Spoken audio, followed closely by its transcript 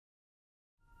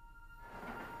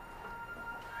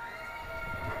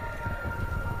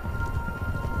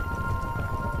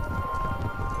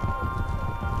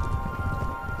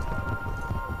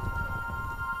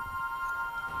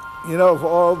You know, of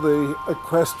all the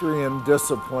equestrian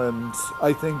disciplines,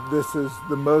 I think this is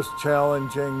the most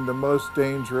challenging, the most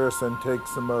dangerous, and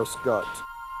takes the most guts.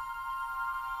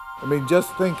 I mean,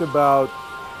 just think about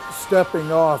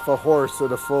stepping off a horse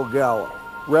at a full gallop.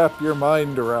 Wrap your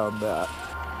mind around that.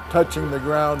 Touching the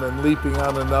ground and leaping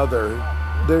on another.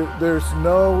 There's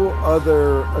no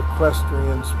other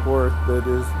equestrian sport that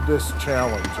is this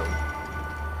challenging.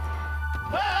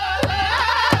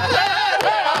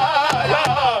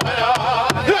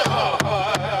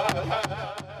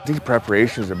 I think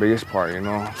preparation is the biggest part, you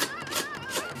know.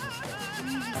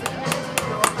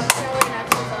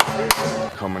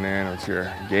 Coming in with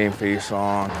your game face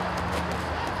on.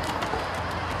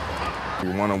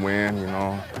 You want to win, you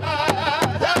know.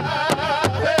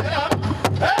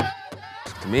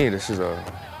 To me, this is the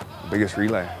biggest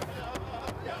relay.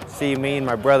 See, me and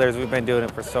my brothers, we've been doing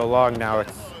it for so long now,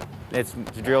 it's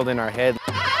drilled in our head.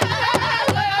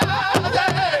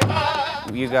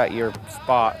 You got your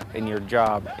spot in your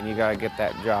job, and you got to get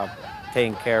that job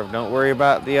taken care of. Don't worry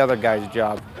about the other guy's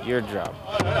job, your job.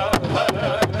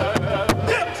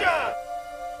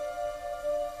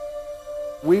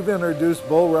 We've introduced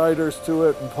bull riders to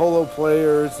it and polo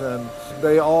players, and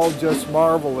they all just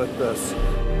marvel at this.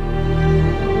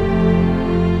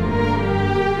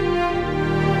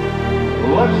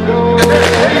 Let's go.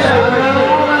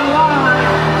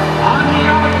 On the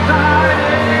outside,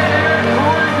 it's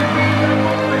going to be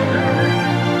the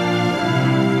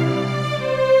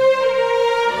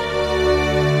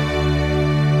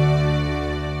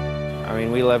I mean,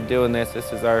 we love doing this.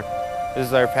 This is our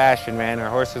passion, man. Our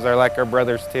horses are like our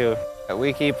brothers too.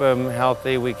 We keep them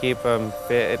healthy, we keep them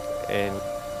fit, and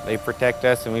they protect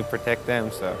us and we protect them,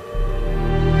 so.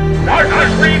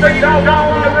 Darkness leaving out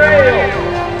on the rail.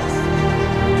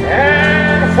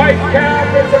 And White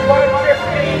Cap is about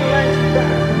 15 lengths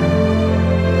back.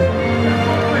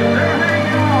 They're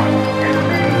hanging on. In the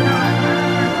meantime,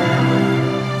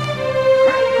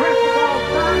 Cristobal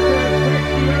Sanchez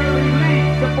takes the early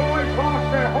lead. The boys lost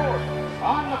their horse.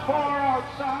 On the far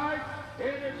outside,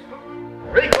 it is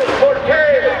Rico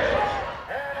Cortez.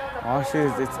 Oh,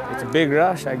 shit, it's a big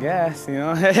rush, I guess. You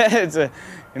know, it's a,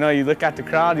 you know, you look at the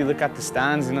crowd, you look at the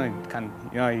stands. You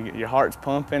know, your heart's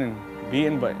pumping and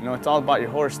beating, but you know, it's all about your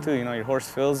horse too. You know, your horse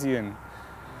feels you, and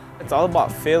it's all about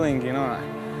feeling. You know,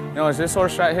 it's this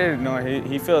horse right here. You know,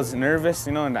 he feels nervous.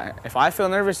 You know, and if I feel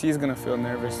nervous, he's gonna feel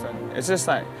nervous. And it's just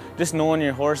like knowing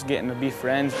your horse, getting to be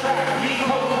friends.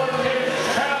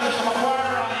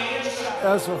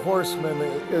 As a horseman,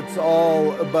 it's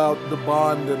all about the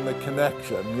bond and the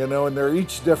connection, you know, and they're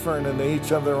each different and they each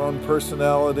have their own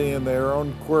personality and their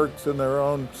own quirks and their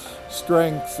own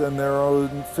strengths and their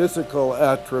own physical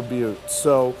attributes.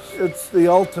 So it's the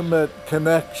ultimate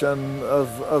connection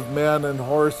of man and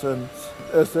horse, and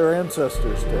as their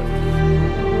ancestors did.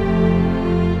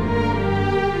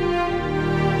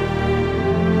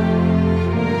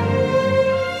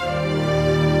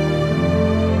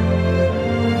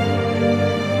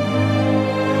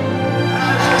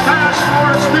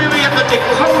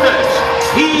 Dakotas.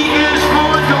 He is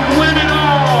going to win it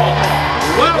all.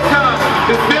 Welcome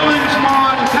to Billings,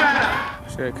 Montana.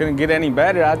 Sure, it couldn't get any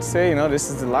better, I'd say. You know, this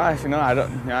is the life. You know, I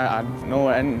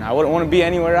wouldn't want to be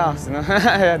anywhere else. You know,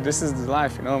 this is the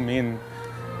life. You know, me and,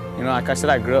 you know, like I said,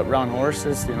 I grew up around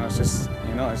horses. You know, it's just,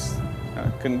 you know,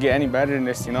 couldn't get any better than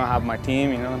this. You know, I have my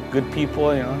team. You know, good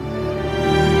people. You know.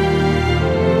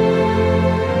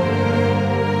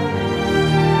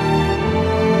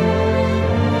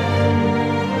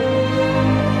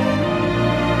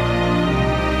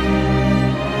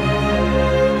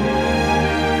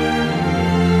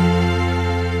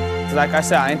 Like I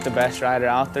said, I ain't the best rider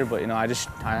out there, but you know, I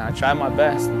try my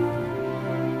best. You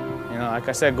know, like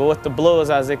I said, go with the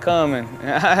blows as they come, and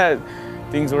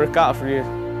things work out for you.